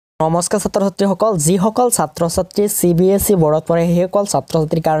নমস্কাৰ ছাত্ৰ ছাত্ৰীসকল যিসকল ছাত্ৰ ছাত্ৰী CBSE বৰ্ডত পঢ়ে সেইসকল ছাত্ৰ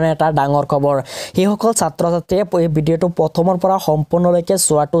ছাত্ৰীৰ কাৰণে এটা ডাঙৰ খবৰ সেইসকল ছাত্ৰ ছাত্ৰীয়ে এই ভিডিঅটো প্ৰথমৰ পৰা সম্পূৰ্ণলৈকে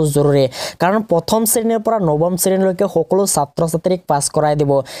চোৱাটো জৰুৰী কাৰণ প্ৰথম শ্ৰেণীৰ পৰা নৱম শ্ৰেণীলৈকে সকলো ছাত্ৰ ছাত্ৰীক পাছ কৰাই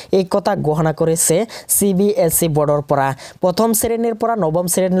দিব এই কথা ঘোষণা কৰিছে CBSE বৰ্ডৰ পৰা প্ৰথম শ্ৰেণীৰ পৰা নৱম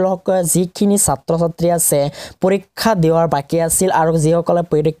শ্ৰেণীলৈকে যিখিনি ছাত্ৰ ছাত্ৰী আছে পৰীক্ষা দিয়াৰ বাকি আছিল আৰু যিসকলে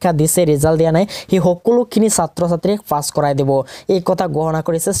পৰীক্ষা দিছে ৰিজাল্ট দিয়া নাই সেই সকলোখিনি ছাত্ৰ ছাত্ৰীক পাছ কৰাই দিব এই কথা ঘোষণা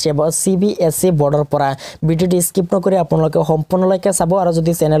কৰিছে CBSE বৰ্ডৰ পৰা ভিডিঅটো স্কিপ নকৰি আপোনালোকে সম্পূৰ্ণলৈকে চাব আৰু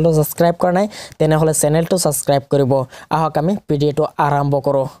যদি চেনেলটো সাবস্ক্ৰাইব কৰা নাই তেনেহলে চেনেলটো সাবস্ক্ৰাইব কৰিব আহক আমি ভিডিঅটো আৰম্ভ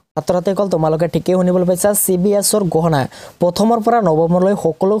কৰো ছাত্ৰসকল তোমালোকে ঠিকই শুনিবলৈ পাইছা CBSEৰ ঘোষণা প্ৰথমৰ পৰা নৱমলৈ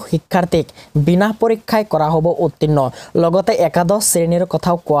সকলো শিক্ষাৰ্থীক বিনা পৰীক্ষাই কৰা হ'ব উত্তীৰ্ণ লগতে একাদশ শ্ৰেণীৰ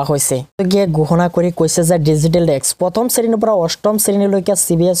কথাও কোৱা হৈছে গিয়ে ঘোষণা কৰি কৈছে যে ডিজিটেল ডেস্ক প্ৰথম শ্ৰেণীৰ পৰা অষ্টম শ্ৰেণীলৈকে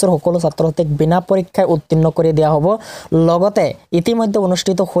CBSEৰ সকলো ছাত্ৰছাত্ৰীক বিনা পৰীক্ষাই উত্তীৰ্ণ কৰি দিয়া হ'ব লগতে ইতিমধ্যে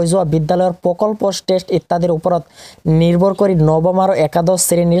অনুষ্ঠিত হৈ যোৱা বিদ্যালয়ৰ প্ৰকল্প টেষ্ট ইত্যাদিৰ ওপৰত নিৰ্ভৰ কৰি নৱম আৰু একাদশ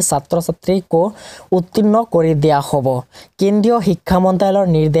শ্ৰেণীৰ ছাত্ৰছাত্ৰীকো উত্তীৰ্ণ কৰি দিয়া হ'ব কেন্দ্ৰীয় শিক্ষা মন্ত্ৰালয়ৰ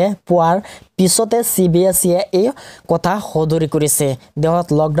নিৰ্দেশ পোৱাৰ পিছতে CBSE এই কথা সদৰি কৰিছে দেহত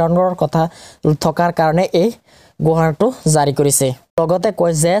লকডাউনৰ কথা থকাৰ কাৰণে এই ঘোষণাটো জাৰি কৰিছে লগতে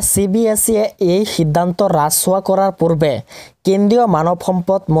কয় যে CBSE এই সিদ্ধান্ত ৰাজহুৱা কৰাৰ পূৰ্বে কেন্দ্ৰীয় মানৱ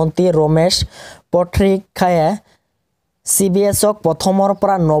সম্পদ মন্ত্ৰী ৰমেশ পট্ৰিখায়ে CBSEক প্ৰথমৰ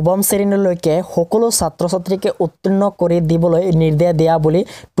পৰা নৱম শ্ৰেণীলৈকে সকলো ছাত্ৰ ছাত্ৰীকে উত্তীৰ্ণ কৰি দিবলৈ নিৰ্দেশ দিয়া বুলি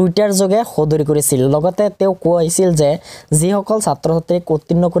টুইটাৰ যোগে সদৰি কৰিছিল লগতে তেওঁ কৈছিল যে যিসকল ছাত্ৰ ছাত্ৰীক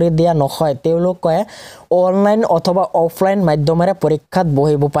উত্তীৰ্ণ কৰি দিয়া নহয় তেওঁলোকে অনলাইন অথবা অফলাইন মাধ্যমেৰে পৰীক্ষাত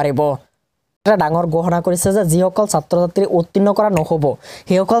বহিব পাৰিব এটা ডাঙৰ ঘোষণা কৰিছে যে যিসকল ছাত্ৰ ছাত্ৰী উত্তীৰ্ণ কৰা নহব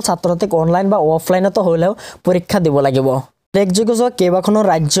সেইসকল ছাত্ৰ ছাত্ৰীক অনলাইন বা অফলাইনতো হলেও পৰীক্ষা দিব লাগিব উল্লেখযোগ্য কেইবাখনো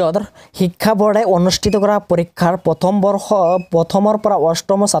ৰাজ্যৰ শিক্ষা বোৰ্ডে অনুষ্ঠিত কৰা পৰীক্ষাৰ প্ৰথমৰ পৰা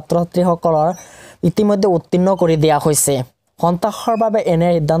অষ্টম ছাত্ৰ ছাত্ৰীসকলৰ ইতিমধ্যে উত্তীৰ্ণ কৰি দিয়া হৈছে সন্তাসৰ বাবে এনে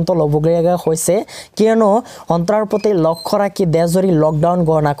সিদ্ধান্ত ল'বলগীয়া হৈছে কিয়নো সন্ত্ৰাসৰ প্ৰতি লক্ষ্য ৰাখি দেশজুৰি লকডাউন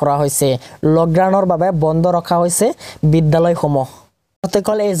ঘোষণা কৰা হৈছে লকডাউনৰ বাবে বন্ধ ৰখা হৈছে বিদ্যালয়সমূহ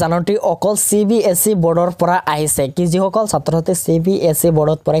এই জাননী অকল CBSE বৰ্ডৰ পৰা আহিছে কি যিসকল ছাত্ৰ ছাত্ৰী CBSE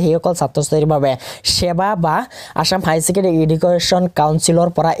বৰ্ডত পঢ়ে সেইসকল ছাত্ৰ ছাত্ৰীৰ বাবে সেৱা বা আসাম হাই সেকেন্ডাৰী এডুকেশ্যন কাউন্সিলৰ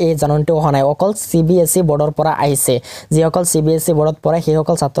পৰা এই জাননীটো অহা নাই অকল CBSE বৰ্ডৰ পৰা আহিছে যিসকল CBSE বৰ্ডত পঢ়ে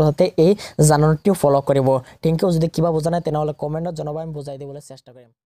সেইসকল ছাত্ৰ ছাত্ৰী এই জাননীটো ফলো কৰিব থ্যাংক ইউ যদি কিবা বুজা নাই তেনেহলে কমেন্টত জনাবা আমি বুজাই দিবলৈ চেষ্টা কৰিম